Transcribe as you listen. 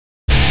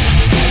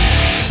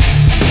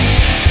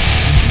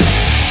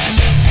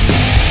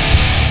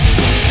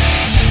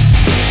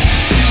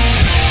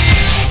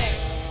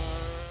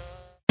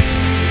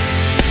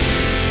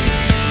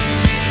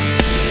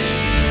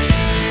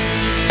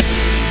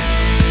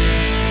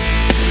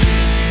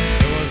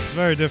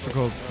very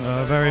difficult,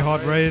 very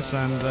hot race,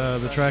 and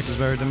the track is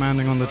very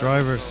demanding on the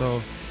driver.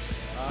 So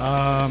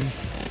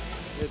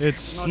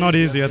it's not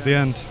easy at the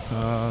end.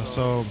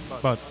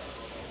 But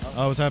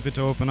I was happy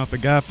to open up a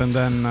gap, and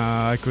then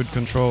I could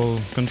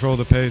control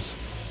the pace.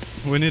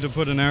 We need to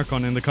put an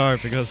aircon in the car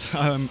because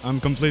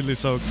I'm completely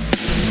soaked.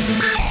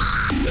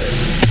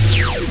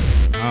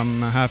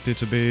 I'm happy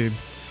to be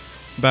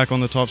back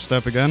on the top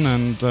step again,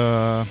 and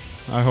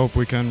I hope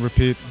we can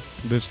repeat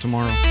this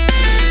tomorrow.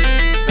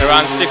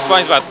 Around 6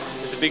 points, but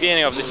it's the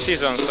beginning of the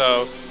season,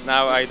 so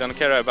now I don't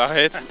care about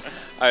it.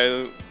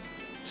 I'll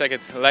check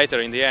it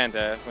later in the end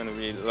when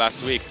we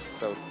last week.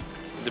 So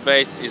the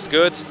base is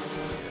good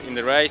in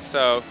the race,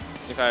 so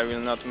if I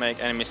will not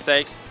make any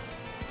mistakes,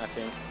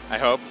 I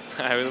hope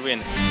I will win.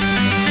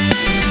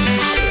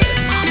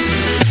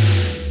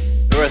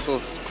 The race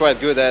was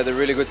quite good. I had a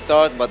really good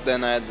start, but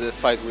then I had the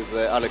fight with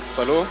Alex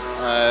Palou.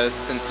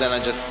 Since then I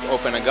just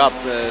opened a gap,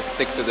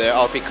 stick to the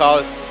RP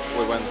cars.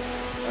 We went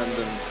and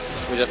then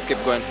we just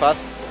kept going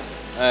fast.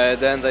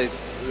 Then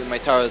my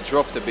tire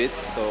dropped a bit,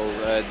 so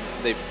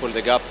they pulled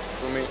the gap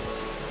for me.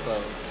 So,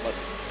 but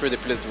pretty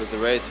pleased with the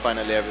race.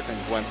 Finally, everything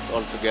went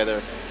all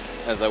together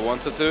as I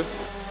wanted to.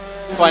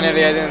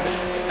 Finally,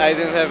 I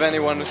didn't have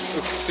anyone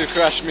to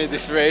crush me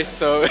this race,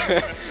 so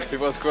it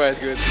was quite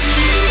good.